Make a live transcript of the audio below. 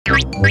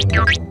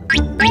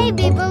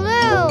Baby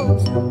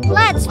balloons,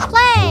 let's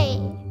play!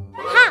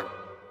 Ha!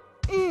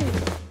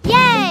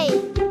 Yay!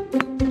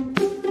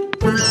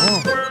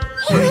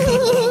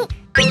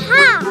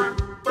 Ha!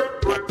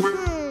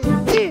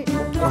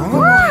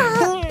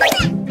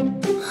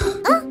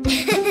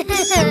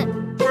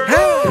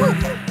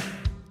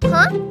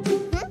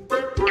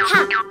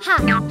 Ha!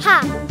 Ha!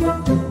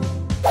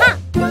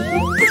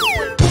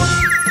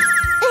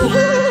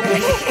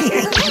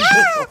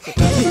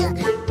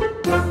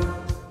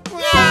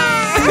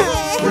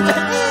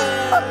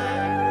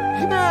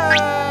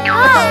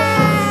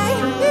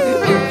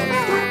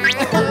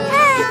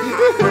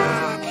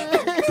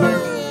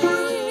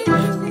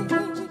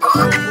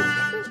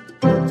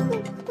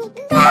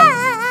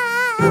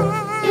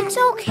 It's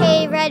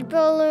okay, red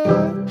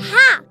balloon.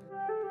 Ha!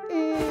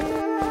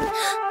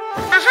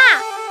 Aha!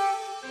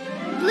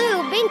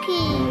 Blue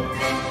binky.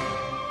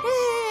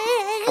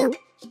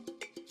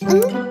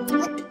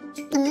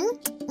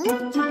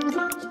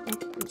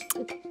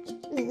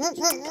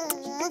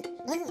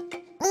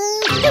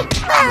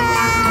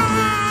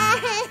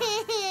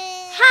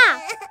 Ha!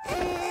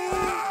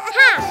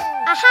 Ha!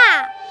 Aha!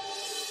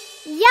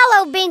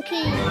 Yellow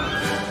binky.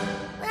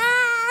 Ha!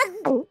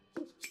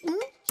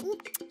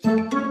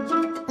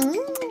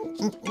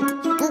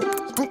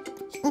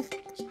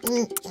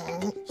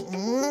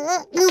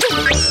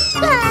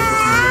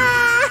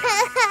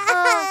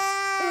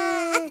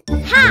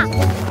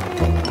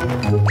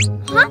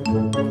 Huh?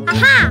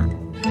 Aha!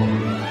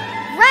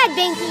 Red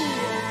binky.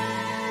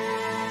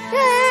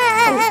 Ah!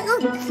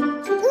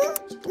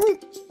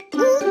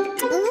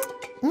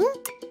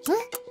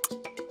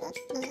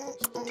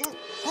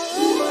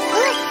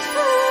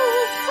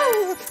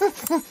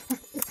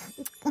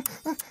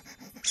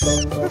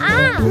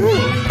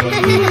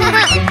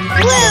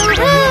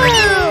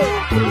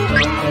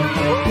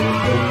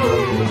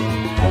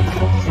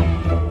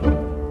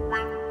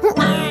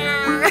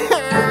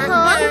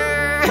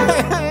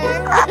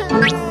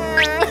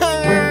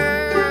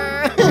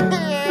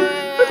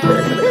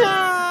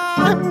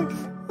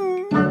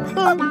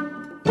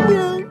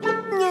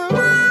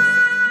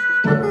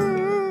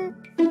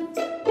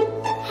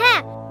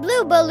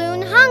 Blue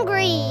balloon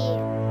hungry.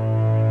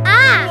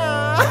 Ah!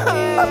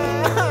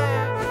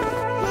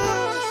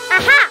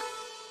 Aha!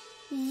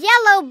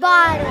 Yellow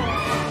bottle.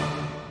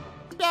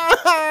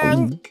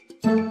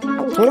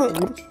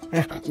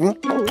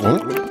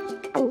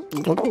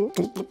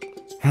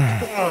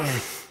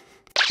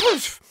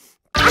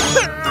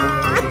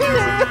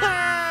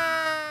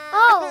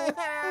 Oh!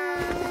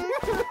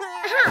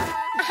 Aha!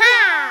 Aha!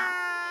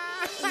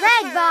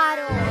 Red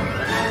bottle.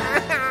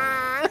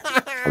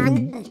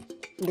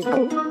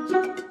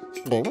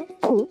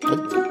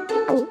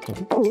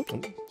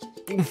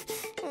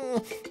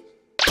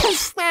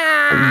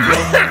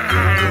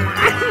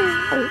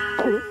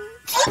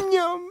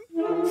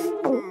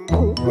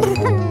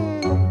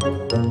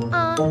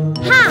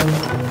 Ha!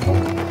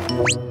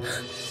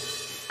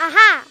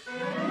 Aha!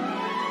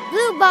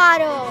 Blue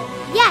bottle.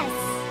 Yes.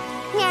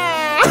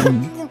 Huh?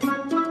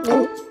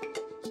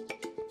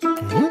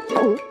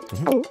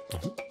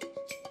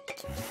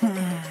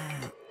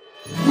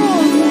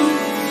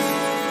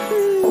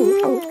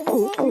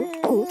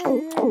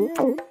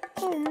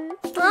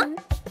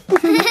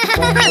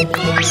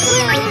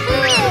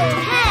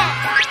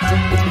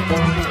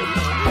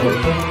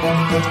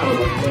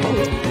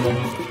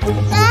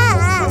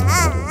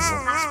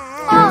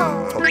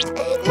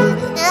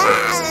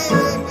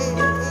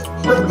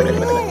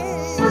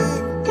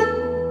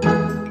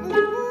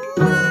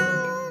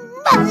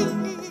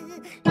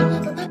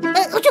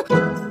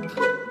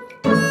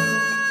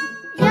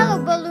 Yellow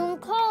balloon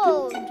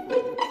cold.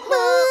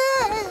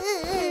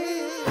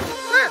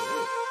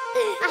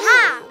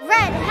 Aha!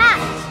 Red hat.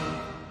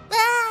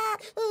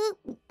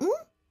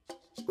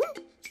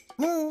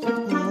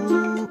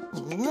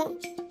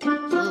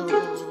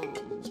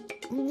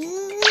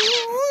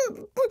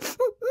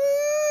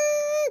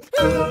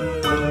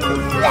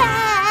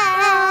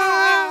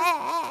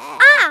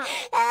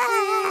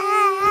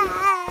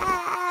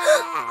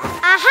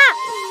 Aha!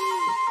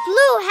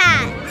 Blue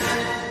hat.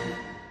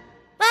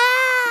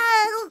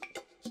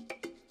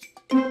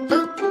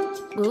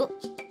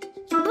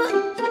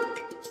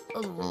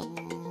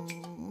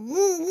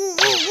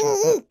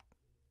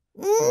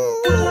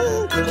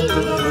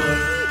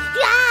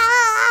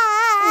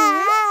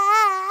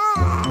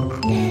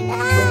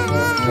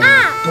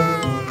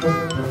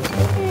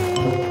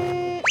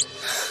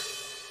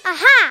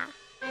 Aha!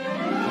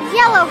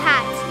 Yellow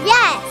hat.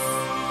 Yes.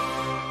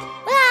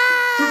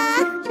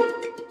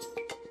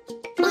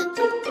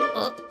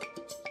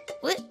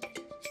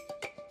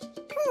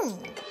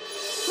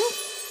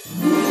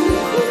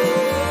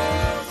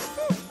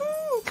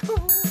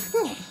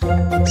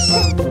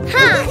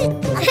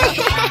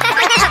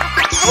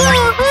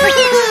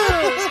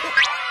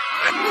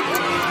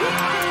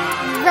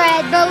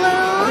 Red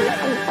balloon,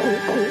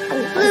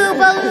 blue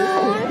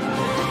balloon,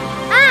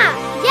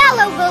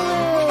 yellow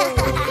balloon.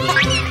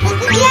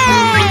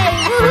 Yay!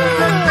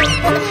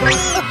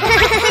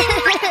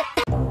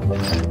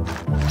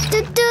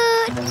 Woohoo!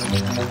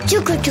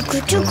 Chuku chuku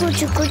chuku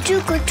chuku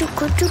chuku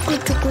chuku chuku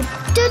chuku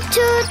toot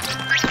toot.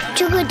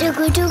 Chuku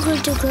chuku chuku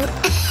chuku.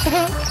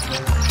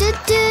 Toot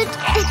toot.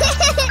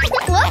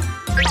 What?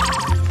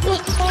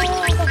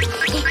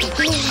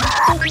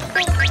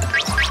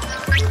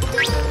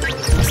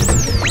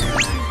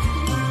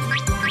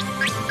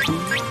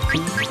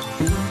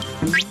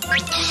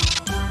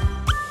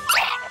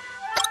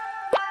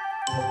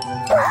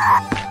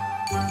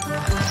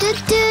 Toot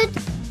toot.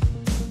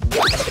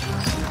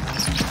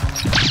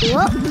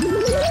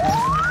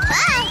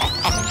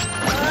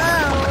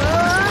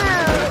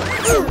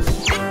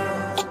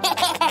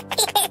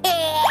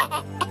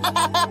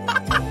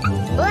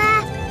 What?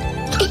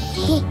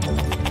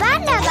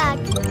 Panda bag.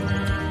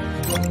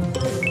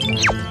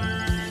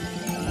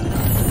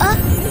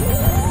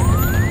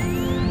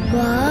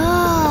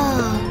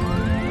 Wow.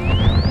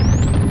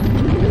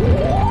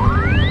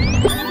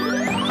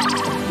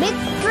 Big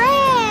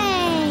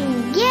brain.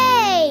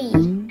 Yay.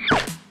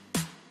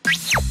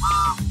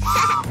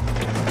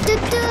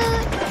 Toot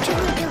toot.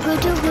 Chuku chuku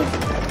chuku.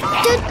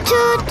 Toot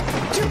toot.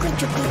 Chuku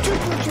chuku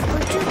chuku chuku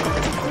chuku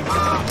chuku.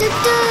 Toot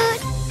toot.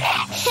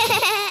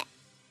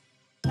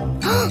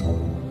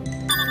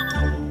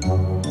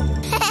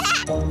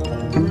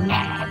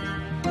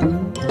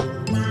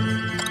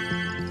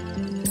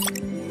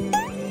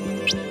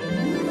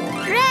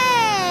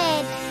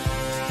 Red.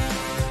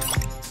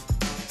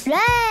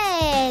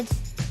 Red.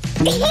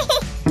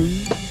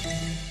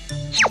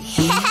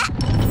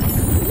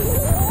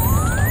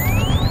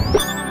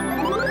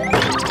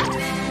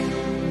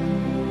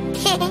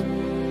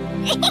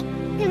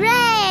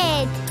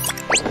 Red.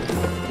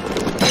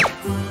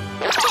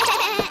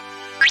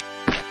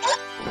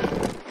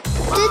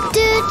 Toot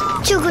toot.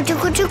 Chuku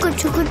chuku chuku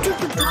chuku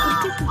chuku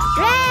chuku.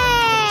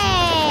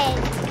 Red.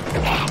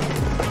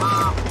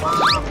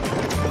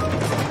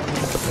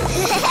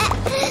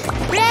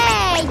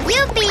 Red.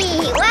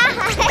 Yippee. Wow.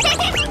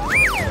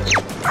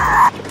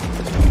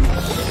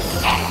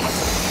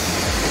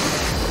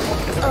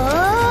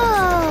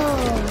 Oh.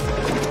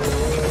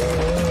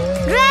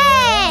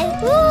 Red.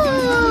 Woo.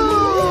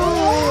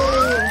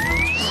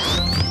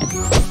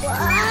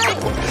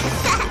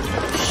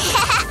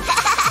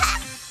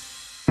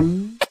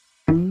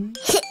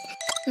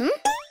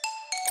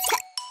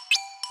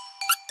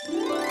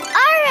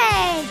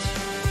 Orange.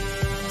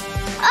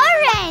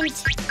 Orange.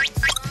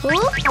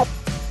 Ooh.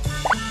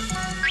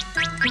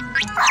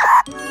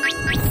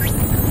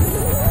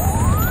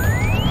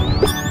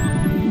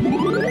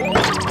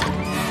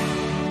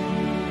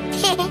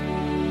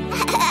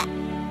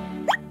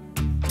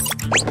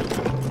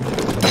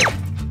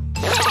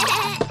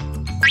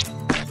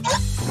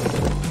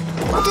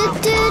 Toot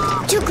toot.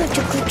 Chuku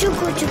chuku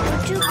chuku chuku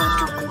chuku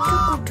chuku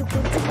chuku chuku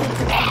chuku.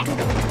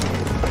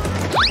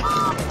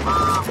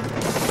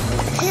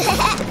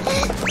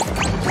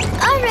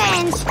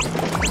 Orange.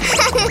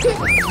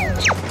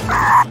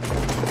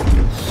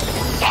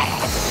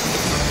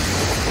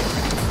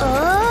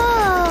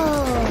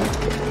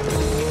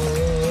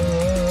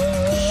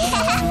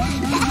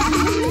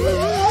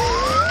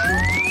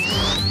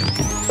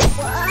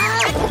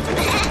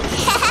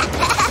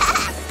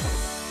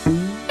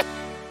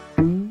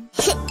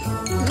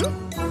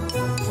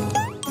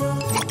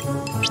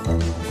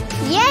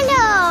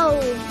 Yellow.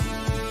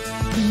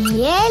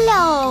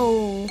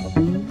 Yellow.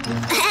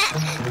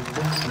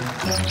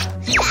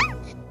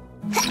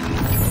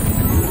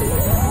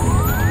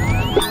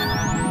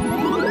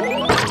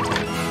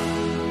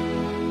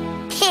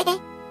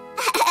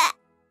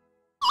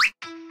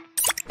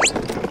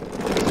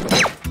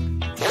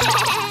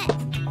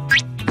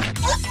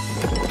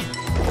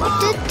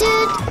 Toot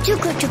toot.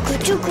 Chuku chuku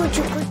chuku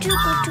chuku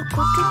chuku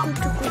chuku chuku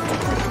chuku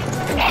chuku.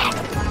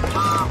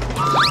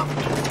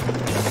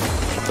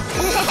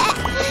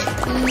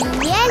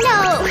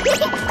 Yellow.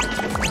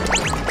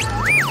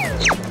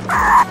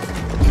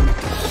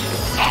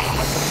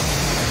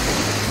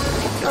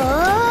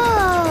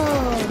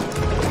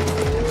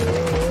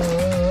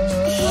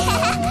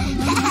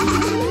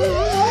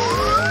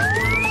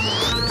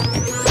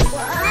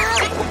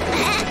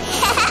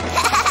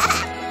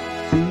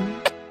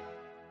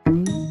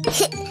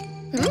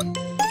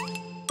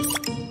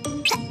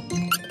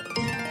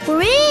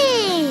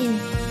 Green.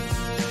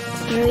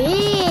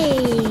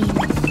 Green.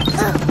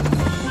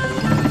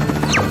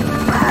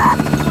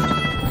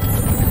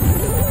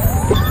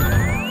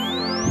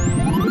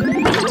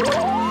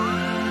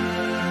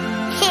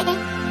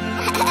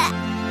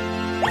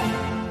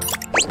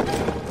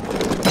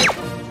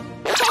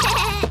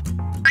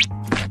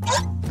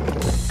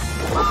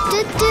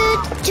 Toot toot.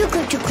 Chuku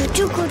chuku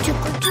chuku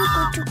chuku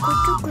chuku chuku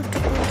chuku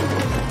chuku.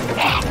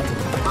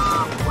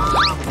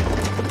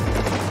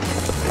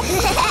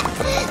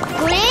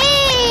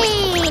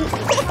 Green.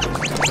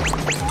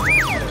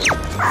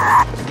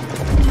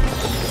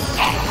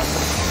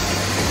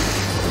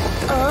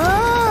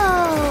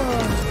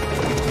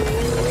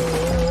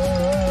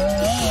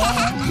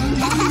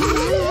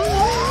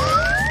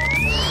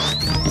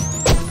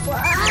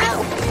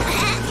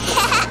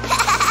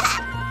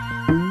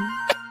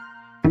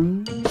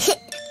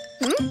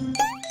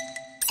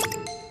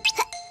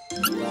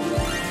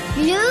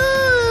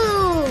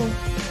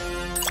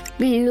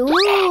 Blue.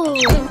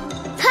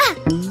 Ha!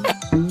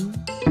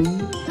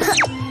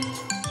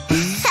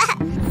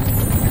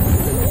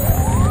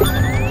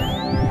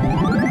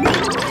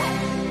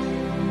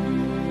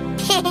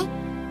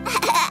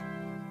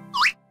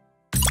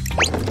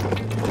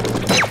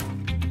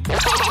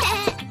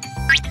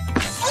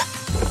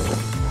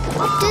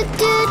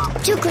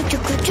 Chuku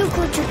chuku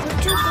chuku chuku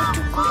chuku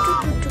chuku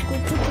chuku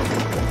chuku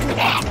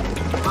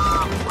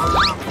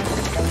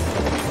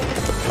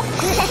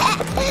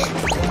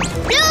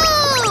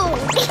Blue!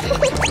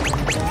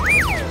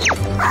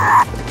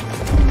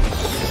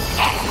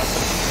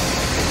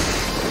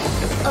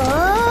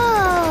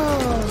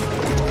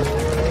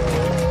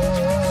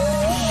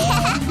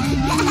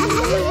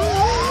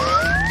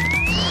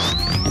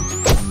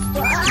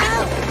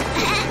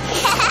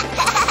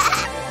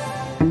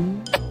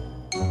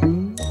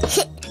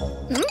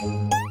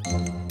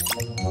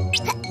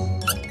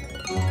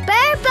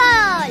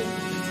 Purple!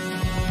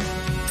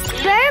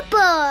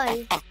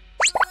 Purple!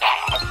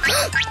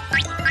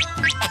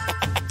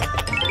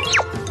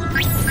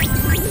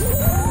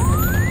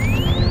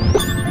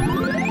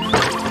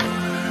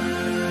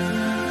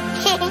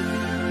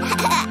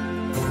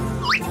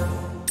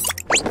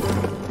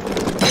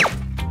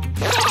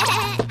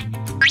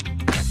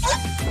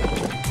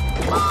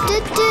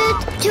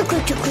 Chuku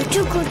chuku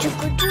chuku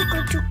chuku chuku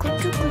chuku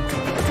chuku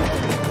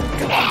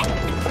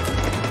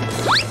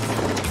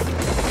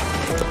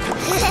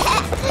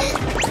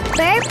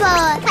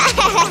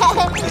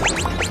Purple.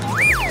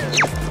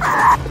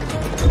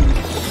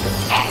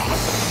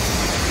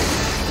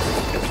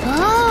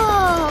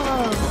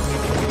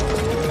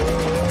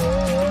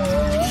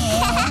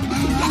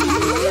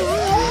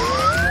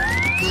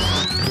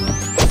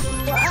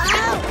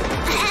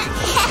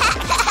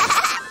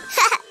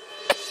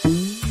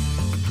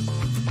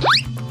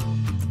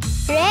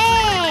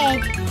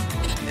 Red,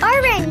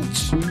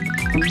 orange,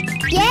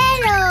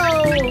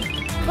 yellow,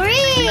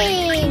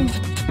 green,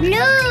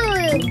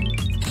 blue,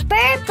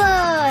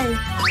 purple.